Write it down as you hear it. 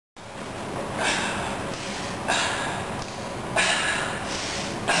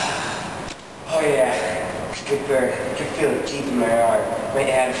Good burn. I can feel it deep in my arm. My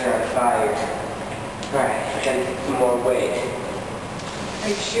abs are on fire. Alright, I gotta get some more weight. Are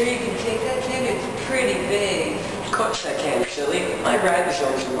you sure you can take that, Tim? It's pretty big. Of course I can, silly. My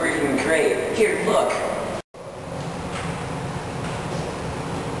ribosomes are working great. Here, look.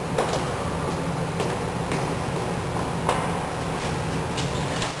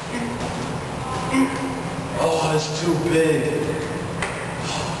 Oh, it's too big.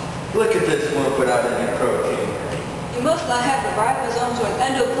 Look at this one without any protein. You must not have the ribosomes or an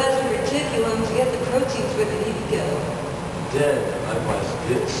endoplasmic reticulum to get the proteins where they need to go. Then I must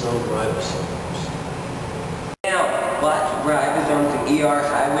get some ribosomes. Now, lots of ribosomes and ER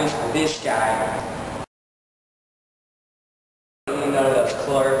highways for this guy. You know those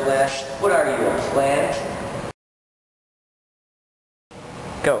chloroplasts? What are you, a plant?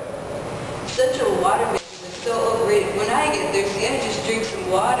 Go. Central water mixture is so overrated. When I get thirsty, I just drink some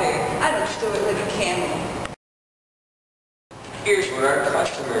water. I don't store it like a camel. Here's what our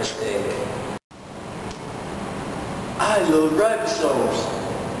customers think. I load ribosomes.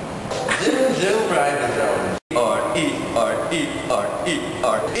 Zoom, zoom, ribosomes. R-E-R-E-R-E-R-E-R.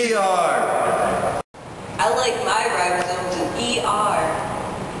 I like my ribosomes in ER.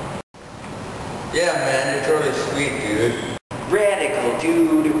 Yeah, man, it's really sweet, dude. Radical,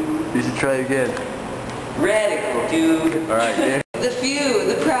 dude. You should try again. Radical, dude. Alright, yeah. The fuse.